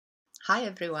Hi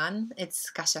everyone, it's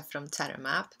Kasia from Tarot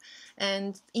Map,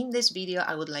 and in this video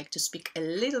I would like to speak a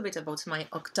little bit about my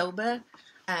October,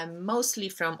 mostly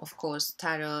from, of course,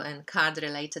 tarot and card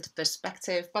related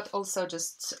perspective, but also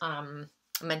just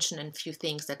mention a few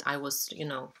things that I was,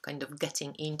 kind of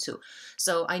getting into.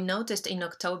 So I noticed in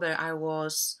October I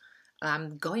was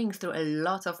going through a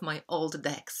lot of my old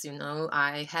decks.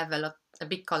 I have a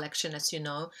big collection, as you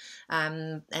know,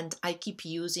 and I keep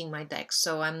using my decks.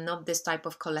 So I'm not this type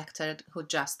of collector who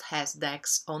just has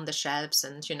decks on the shelves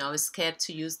and is scared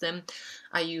to use them.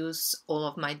 I use all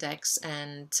of my decks,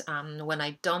 and when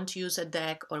I don't use a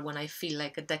deck, or when I feel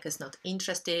like a deck is not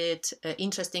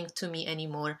interesting to me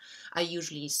anymore, I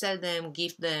usually sell them,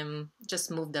 give them, just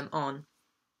move them on.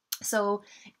 So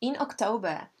in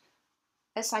October,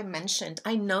 as I mentioned,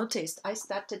 I noticed I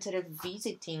started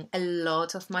revisiting a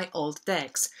lot of my old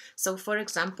decks. So, for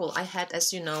example, I had,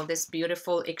 as you know, this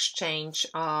beautiful exchange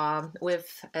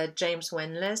with James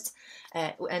Wenles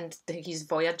and his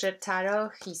Voyager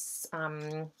Tarot, his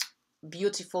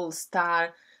beautiful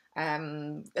star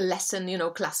lesson,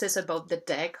 classes about the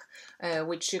deck,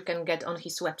 which you can get on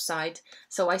his website.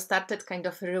 So I started kind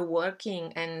of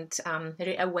reworking and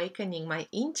reawakening my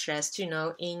interest, in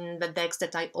the decks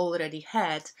that I already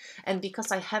had. And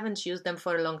because I haven't used them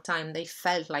for a long time, they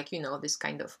felt like, this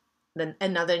kind of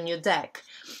another new deck.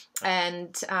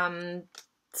 And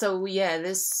so yeah,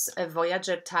 this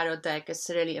Voyager Tarot deck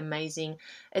is really amazing.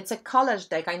 It's a collage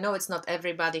deck. I know it's not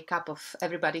everybody's cup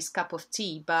of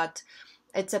tea, but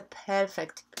it's a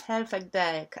perfect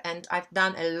deck, and I've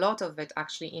done a lot of it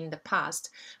actually in the past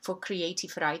for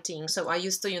creative writing. So I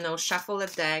used to, shuffle a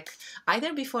deck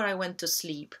either before I went to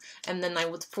sleep, and then I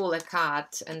would pull a card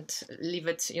and leave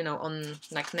it, on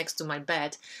like next to my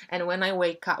bed. And when I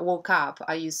woke up,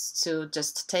 I used to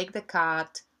just take the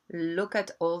card, look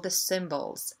at all the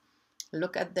symbols,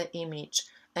 look at the image,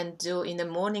 and do in the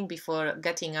morning before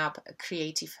getting up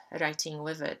creative writing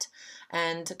with it.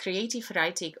 And creative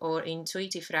writing or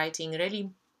intuitive writing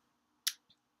really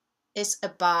is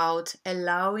about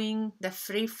allowing the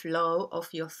free flow of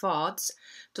your thoughts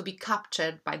to be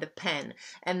captured by the pen,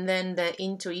 and then the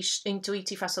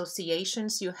intuitive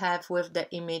associations you have with the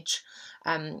image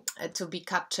to be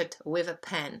captured with a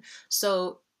pen.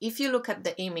 So if you look at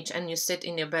the image and you sit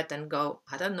in your bed and go,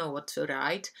 I don't know what to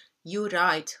write, you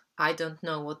write, I don't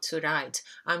know what to write.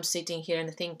 I'm sitting here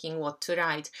and thinking what to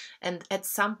write. And at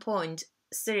some point,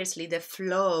 seriously, the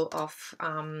flow of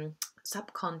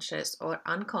subconscious or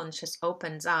unconscious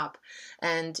opens up,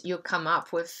 and you come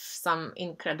up with some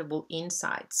incredible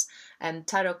insights. And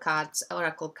tarot cards,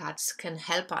 oracle cards, can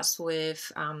help us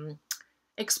with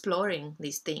exploring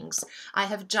these things. I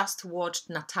have just watched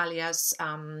Natalia's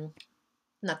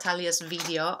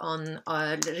video on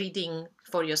reading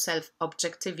for yourself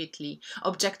objectively,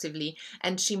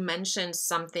 and she mentions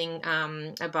something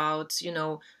about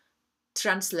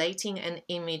translating an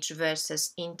image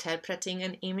versus interpreting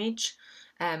an image.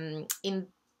 And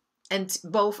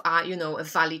both are,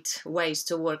 valid ways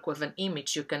to work with an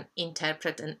image. You can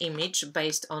interpret an image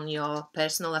based on your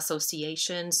personal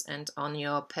associations and on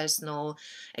your personal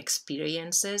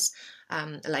experiences.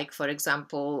 Like, for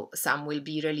example, some will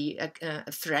be really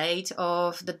afraid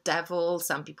of the devil.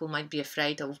 Some people might be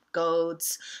afraid of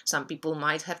goats. Some people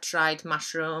might have tried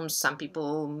mushrooms. Some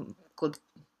people could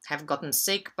have gotten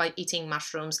sick by eating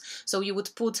mushrooms. So you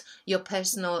would put your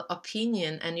personal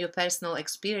opinion and your personal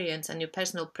experience and your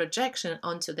personal projection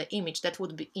onto the image. That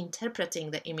would be interpreting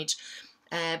the image.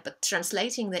 But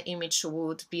translating the image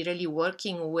would be really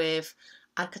working with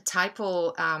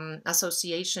archetypal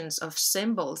associations of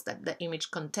symbols that the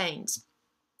image contains.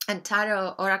 And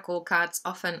tarot oracle cards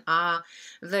often are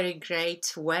very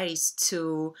great ways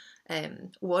to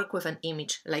work with an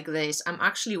image like this. I'm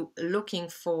actually looking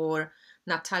for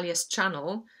Natalia's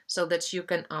channel so that you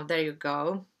can, there you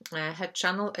go. Her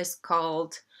channel is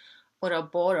called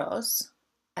Ouroboros,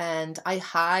 and I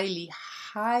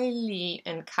highly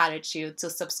encourage you to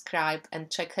subscribe and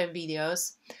check her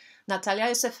videos. Natalia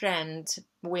is a friend.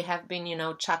 We have been,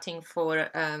 chatting for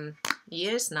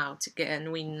years now together,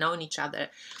 and we've known each other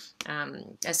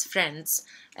as friends.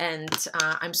 And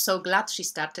I'm so glad she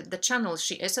started the channel.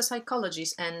 She is a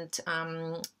psychologist, and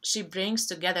she brings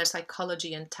together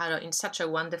psychology and tarot in such a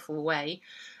wonderful way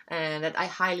that I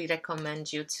highly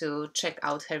recommend you to check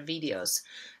out her videos.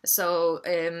 So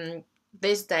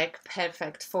this deck,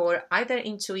 perfect for either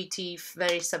intuitive,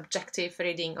 very subjective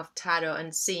reading of tarot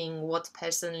and seeing what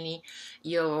personally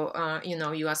you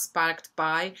are sparked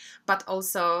by, but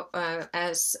also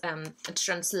as a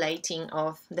translating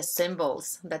of the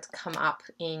symbols that come up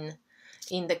in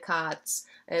the cards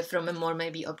from a more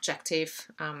maybe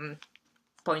objective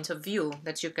point of view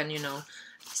that you can, you know,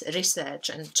 research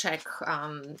and check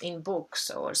in books,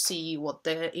 or see what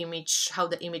the image, how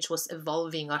the image was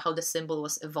evolving, or how the symbol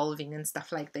was evolving and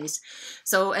stuff like this.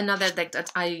 So another deck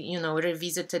that I, you know,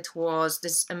 revisited was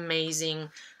this amazing,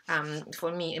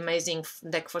 for me, amazing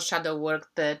deck for shadow work,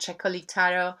 the Cecoli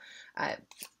Tarot,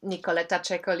 Nicoletta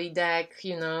Cecoli deck,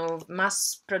 you know,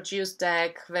 mass-produced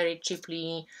deck, very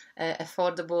cheaply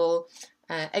affordable.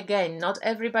 Again, not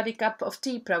everybody cup of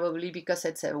tea probably, because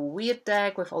it's a weird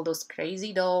deck with all those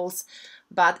crazy dolls,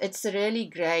 but it's really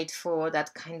great for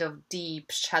that kind of deep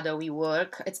shadowy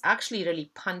work. It's actually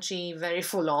really punchy, very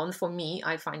full on. For me,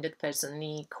 I find it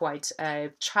personally quite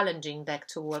a challenging deck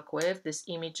to work with, these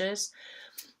images.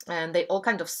 And they all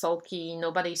kind of sulky,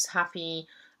 nobody's happy.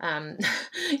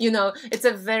 You know, it's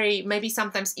a very, maybe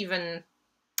sometimes even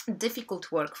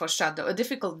difficult work for shadow, a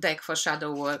difficult deck for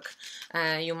shadow work.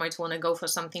 You might want to go for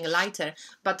something lighter,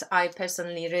 but I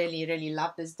personally really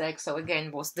love this deck. So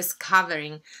again, was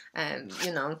discovering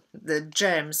you know, the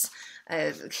germs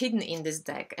hidden in this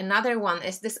deck. Another one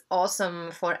is this awesome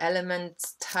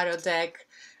 4-element tarot deck,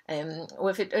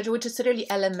 with it, which is really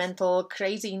elemental,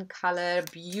 crazy in color,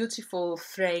 beautiful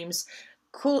frames,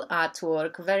 cool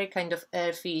artwork, very kind of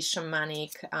earthy,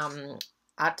 shamanic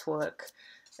artwork.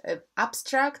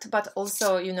 Abstract, but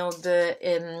also, you know,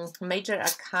 the major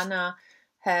arcana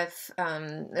have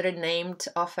often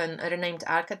renamed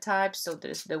archetypes. So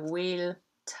there's the wheel,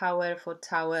 tower for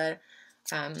tower.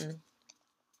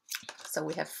 So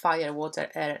we have fire, water,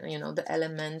 air, you know, the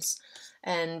elements.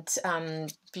 And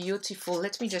beautiful,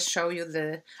 let me just show you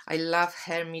the, I love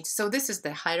Hermit. So this is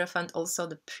the Hierophant, also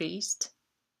the priest.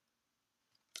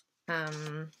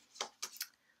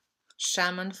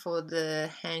 Shaman for the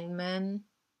hangman.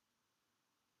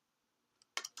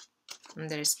 And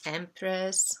there's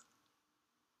Empress.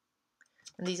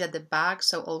 And these are the bags,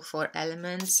 so all 4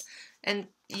 elements. And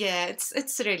yeah,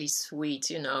 it's really sweet,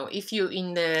 you know. If you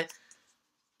in the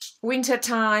winter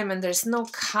time and there's no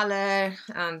color,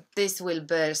 this will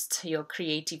burst your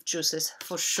creative juices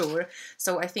for sure.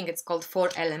 So I think it's called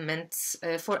 4 Elements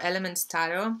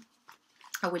Tarot.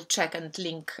 I will check and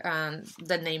link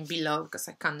the name below, because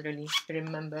I can't really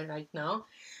remember right now.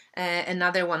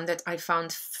 Another one that I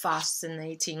found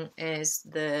fascinating is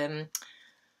the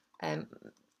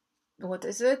what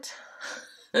is it?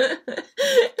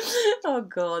 Oh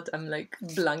god, I'm like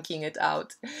blanking it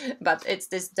out. But it's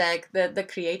this deck, the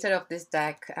creator of this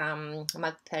deck,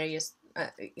 Matt Perius,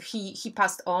 he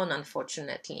passed on,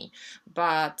 unfortunately,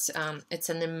 but it's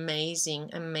an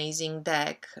amazing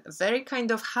deck, very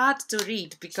kind of hard to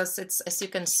read, because it's, as you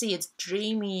can see, it's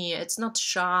dreamy, it's not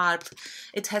sharp,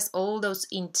 it has all those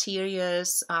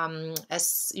interiors,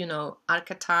 as you know,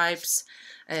 archetypes,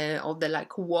 all the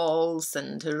like walls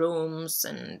and rooms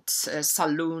and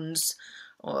saloons,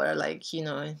 or like, you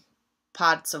know,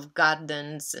 parts of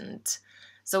gardens. And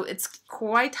so it's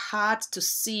quite hard to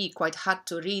see, quite hard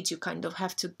to read. You kind of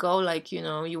have to go, like, you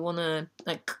know, you want to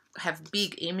like have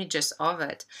big images of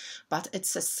it. But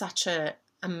it's such a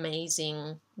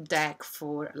amazing deck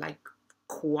for like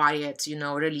quiet, you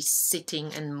know, really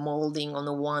sitting and molding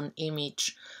on one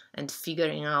image and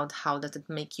figuring out how does it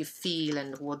make you feel,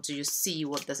 and what do you see,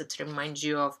 what does it remind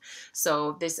you of.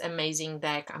 So this amazing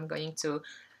deck, I'm going to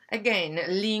again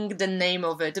link the name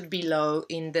of it below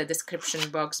in the description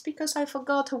box, because I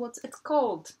forgot what it's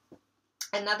called.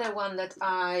 Another one that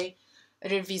I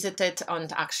revisited,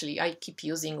 and actually I keep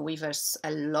using weavers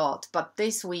a lot, but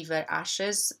this weaver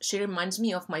Ashes, she reminds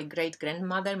me of my great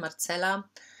grandmother Marcela,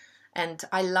 and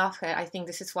I love her. I think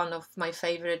this is one of my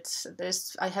favorites.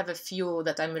 I have a few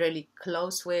that I'm really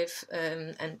close with,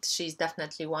 and she's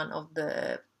definitely one of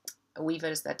the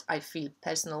weavers that I feel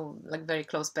personal, like very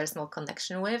close personal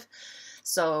connection with.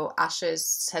 So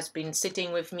Ashes has been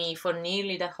sitting with me for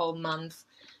nearly the whole month,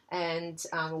 and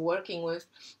working with.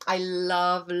 I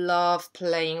love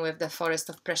playing with the Forest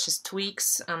of Precious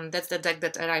Twigs. That's the deck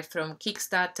that arrived from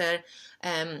Kickstarter,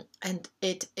 and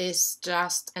it is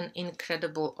just an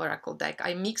incredible oracle deck.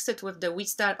 I mixed it with the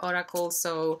Wheatstar Oracle,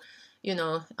 so you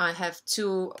know, I have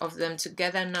 2 of them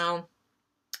together now.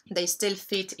 They still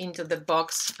fit into the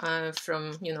box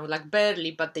from, you know, like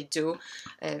barely, but they do,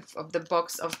 of the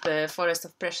box of the Forest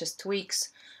of Precious Twigs.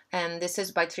 And this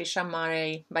is by Trisha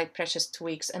Murray, by Precious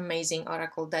Twigs. Amazing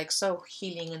oracle deck, so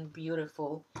healing and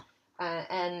beautiful.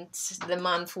 And the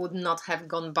month would not have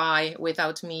gone by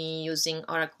without me using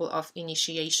Oracle of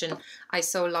Initiation. I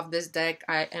so love this deck.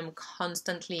 I am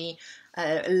constantly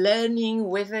learning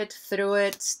with it, through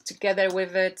it, together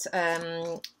with it.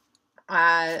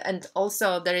 And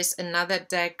also there is another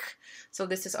deck. So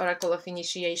this is Oracle of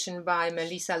Initiation by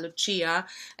Melissa Lucia.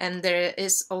 And there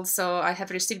is also, I have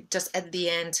received just at the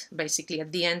end, basically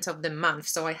at the end of the month.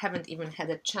 So I haven't even had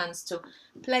a chance to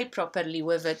play properly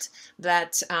with it,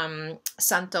 that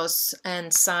Santos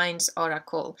and Signs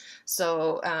Oracle.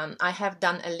 So I have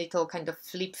done a little kind of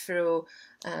flip through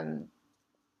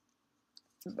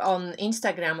on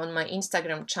Instagram, on my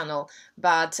Instagram channel,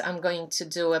 but I'm going to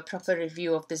do a proper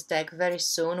review of this deck very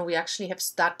soon. We actually have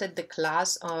started the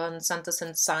class on Santos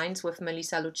and Signs with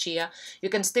Melissa Lucia. You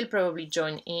can still probably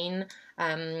join in.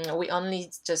 We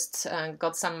only just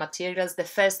got some materials. The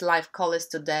first live call is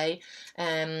today,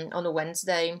 on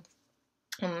Wednesday.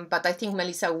 But I think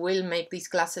Melissa will make these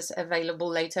classes available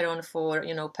later on for,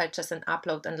 you know, purchase and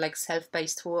upload and like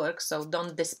self-paced work. So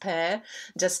don't despair.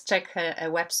 Just check her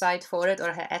website for it,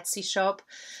 or her Etsy shop.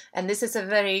 And this is a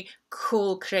very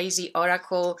cool, crazy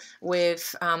oracle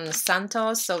with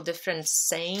Santos, so different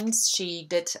saints. She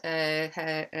did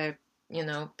her you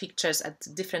know, pictures at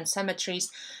different cemeteries,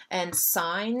 and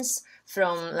signs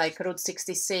from like Route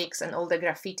 66 and all the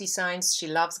graffiti signs. She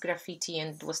loves graffiti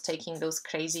and was taking those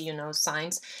crazy, you know,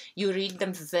 signs. You read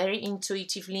them very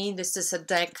intuitively. This is a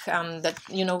deck that,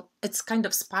 you know, it's kind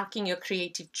of sparking your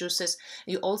creative juices.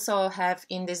 You also have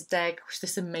in this deck, with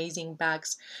these amazing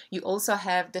bags, you also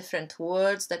have different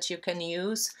words that you can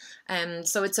use.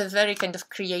 So it's a very kind of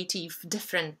creative,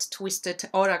 different, twisted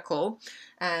oracle.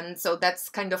 And so that's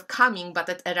kind of coming, but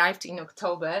it arrived in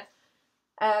October.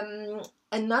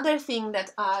 Another thing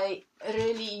that I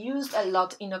really used a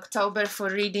lot in October for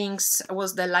readings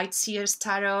was the Lightseers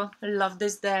Tarot. Love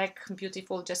this deck,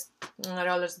 beautiful, just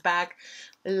roller's back.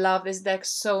 Love this deck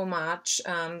so much,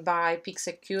 by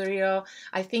Pixel Curio.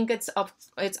 I think it's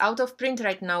out of print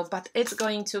right now, but it's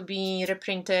going to be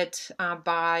reprinted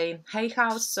by Hay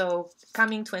House. So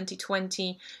coming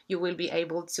 2020, you will be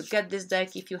able to get this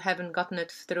deck if you haven't gotten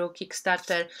it through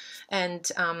Kickstarter. And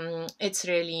it's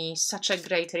really such a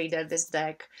great reader, this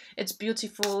deck. It's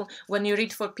beautiful. When you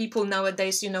read for people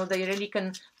nowadays, you know, they really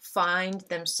can find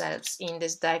themselves in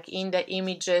this deck, in the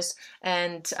images,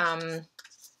 and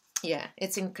yeah,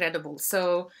 it's incredible.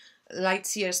 So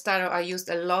Lightseers Tarot I used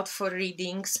a lot for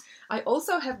readings. I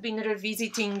also have been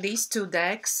revisiting these two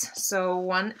decks. So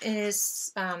one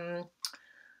is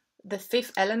the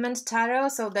Fifth Element Tarot.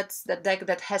 So that's the deck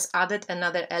that has added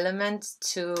another element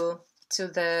to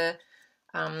the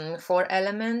four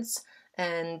elements.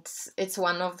 And it's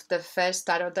one of the first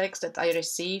tarot decks that I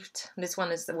received. This one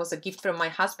was a gift from my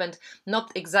husband.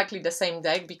 Not exactly the same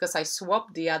deck because I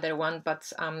swapped the other one,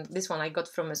 but this one I got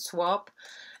from a swap.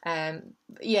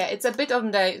 Yeah, it's a bit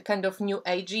on the kind of new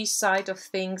agey side of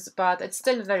things, but it's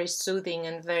still very soothing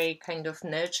and very kind of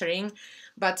nurturing.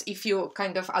 But if you're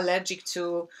kind of allergic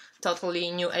to totally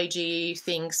new agey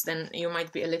things, then you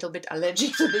might be a little bit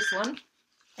allergic to this one.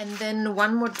 And then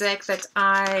one more deck that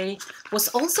I was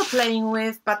also playing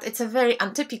with, but it's a very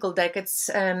untypical deck. It's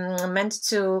meant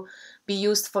to be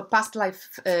used for past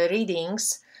life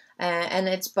readings, and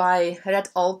it's by Red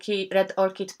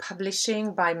Orchid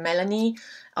Publishing by Melanie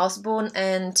Osborne,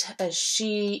 and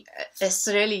she is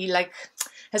really like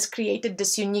has created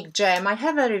this unique gem. I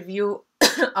have a review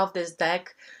of this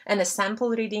deck and a sample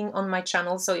reading on my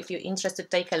channel, so if you're interested,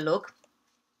 take a look.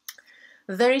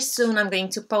 Very soon I'm going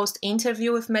to post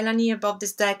interview with Melanie about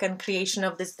this deck and creation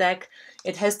of this deck.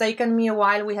 It has taken me a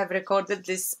while. We have recorded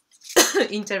this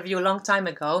interview a long time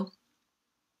ago.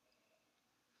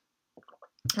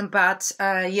 But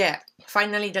yeah,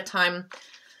 finally the time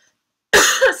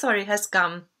sorry, has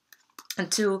come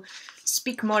to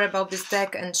speak more about this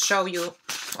deck and show you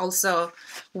also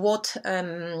what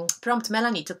prompted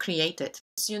Melanie to create it.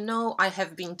 As you know, I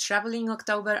have been traveling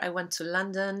October. I went to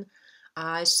London.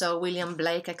 I saw William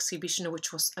Blake exhibition,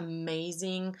 which was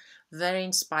amazing, very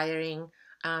inspiring.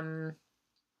 I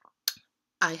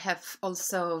have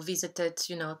also visited,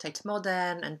 you know, Tate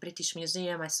Modern and British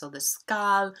Museum. I saw the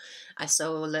skull. I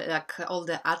saw like all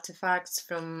the artifacts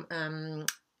from,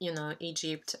 you know,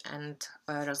 Egypt and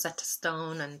Rosetta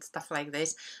Stone and stuff like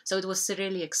this. So it was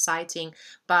really exciting.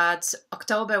 But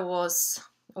October was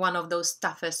one of those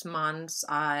toughest months.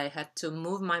 I had to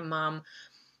move my mom.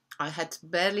 I had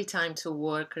barely time to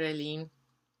work, really.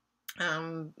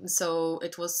 So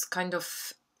it was kind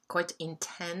of quite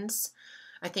intense.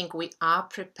 I think we are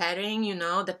preparing, you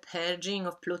know, the purging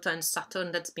of Pluto and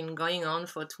Saturn that's been going on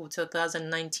for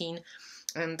 2019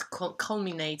 and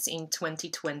culminates in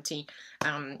 2020.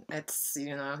 It's,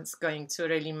 you know, it's going to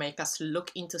really make us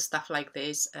look into stuff like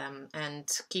this and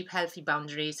keep healthy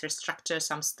boundaries, restructure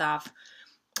some stuff,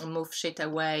 move shit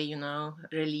away, you know,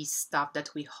 release stuff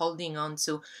that we're holding on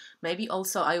to. Maybe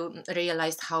also I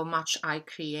realized how much I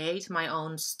create my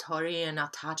own story and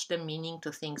attach the meaning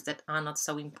to things that are not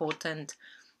so important,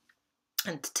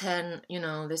 and turn, you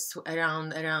know, this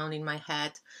around in my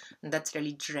head, and that's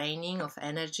really draining of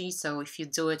energy. So if you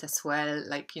do it as well,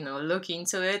 like, you know, look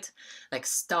into it, like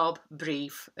stop,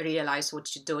 breathe, realize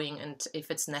what you're doing, and if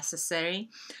it's necessary.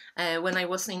 When I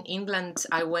was in England,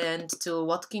 I went to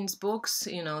Watkins Books,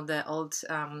 you know, the old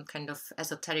kind of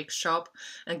esoteric shop,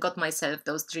 and got myself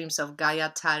those Dreams of Gaia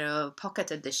Tarot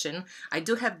Pocket Edition. I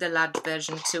do have the large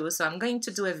version too, so I'm going to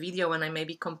do a video when I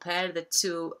maybe compare the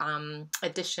two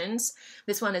editions.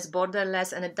 This one is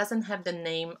borderless, and it doesn't have the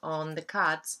name on the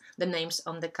cards, the names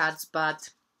on the cards, but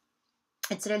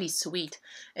it's really sweet.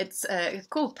 It's a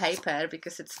cool paper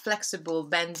because it's flexible,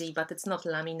 bendy, but it's not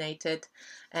laminated,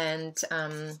 and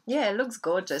yeah, it looks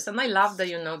gorgeous. And I love the,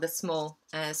 you know, the small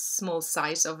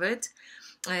size of it.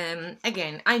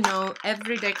 Again, I know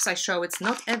every decks I show, it's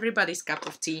not everybody's cup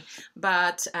of tea,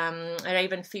 but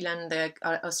Raven Phelan, the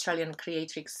Australian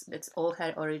creatrix, it's all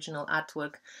her original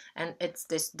artwork, and it's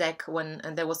this deck.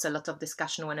 And there was a lot of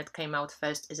discussion when it came out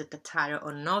first, is it a tarot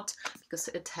or not, because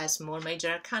it has more major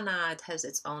arcana, it has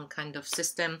its own kind of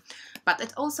system, but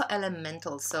it's also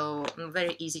elemental, so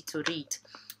very easy to read.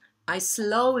 I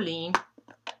slowly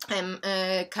am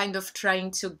kind of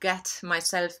trying to get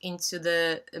myself into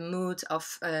the mood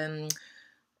of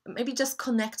maybe just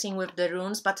connecting with the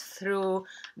runes, but through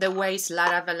the ways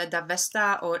Lara Veleda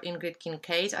Vesta or Ingrid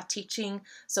Kincaid are teaching,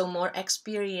 so more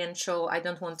experiential. I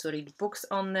don't want to read books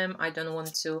on them. I don't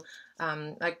want to,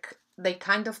 like, they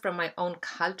kind of from my own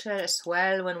culture as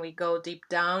well when we go deep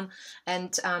down.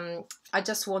 And I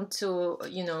just want to,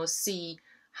 you know, see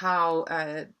how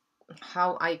I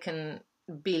can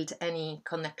build any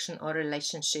connection or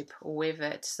relationship with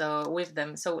it, so with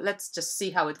them. So let's just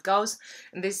see how it goes.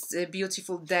 This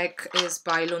beautiful deck is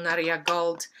by Lunaria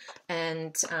Gold,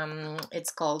 and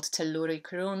it's called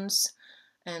Telluric Runes,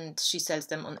 and she sells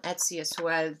them on Etsy as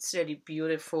well. It's really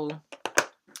beautiful.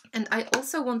 And I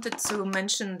also wanted to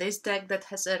mention this deck that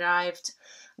has arrived,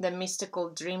 the Mystical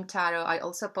Dream Tarot. I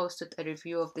also posted a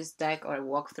review of this deck, or a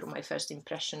walkthrough, my first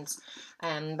impressions,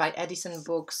 by Edison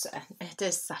Books. It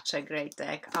is such a great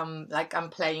deck. I'm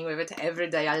playing with it every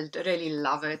day. I really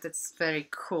love it. It's very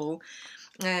cool.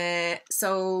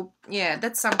 So yeah,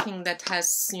 that's something that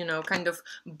has, you know, kind of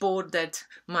bordered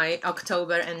my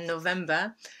October and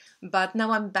November. But now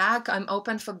I'm back. I'm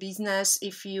open for business.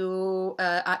 If you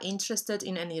are interested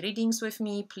in any readings with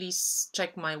me, please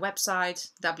check my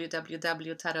website,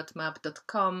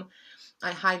 www.tarotmap.com.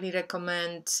 I highly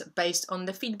recommend, based on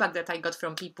the feedback that I got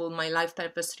from people, my life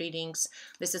purpose readings.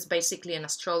 This is basically an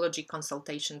astrology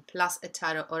consultation plus a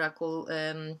tarot oracle,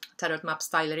 tarot map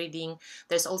style reading.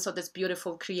 There's also this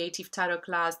beautiful creative tarot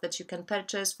class that you can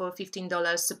purchase for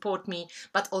 $15. Support me,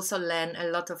 but also learn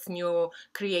a lot of new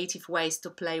creative ways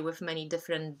to play with many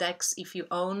different decks if you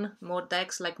own more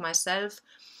decks like myself.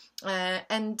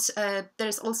 And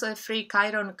there's also a free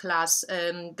Chiron class.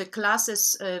 The class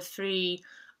is free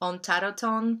on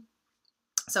Taroton.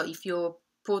 So if you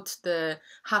put the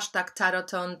hashtag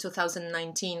Taroton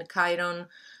 2019 Chiron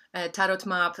tarot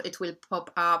map, it will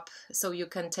pop up, so you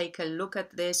can take a look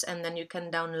at this, and then you can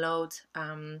download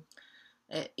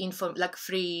info, like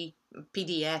free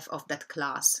PDF of that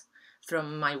class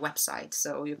from my website,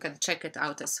 so you can check it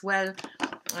out as well.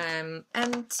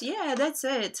 And yeah, that's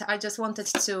it. I just wanted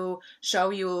to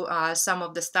show you some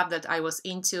of the stuff that I was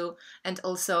into, and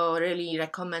also really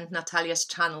recommend Natalia's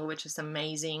channel, which is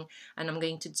amazing, and I'm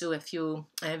going to do a few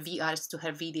VRs to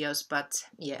her videos, but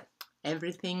yeah,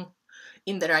 everything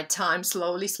in the right time,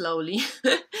 slowly.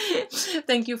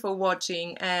 Thank you for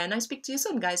watching, and I speak to you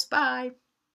soon, guys. Bye.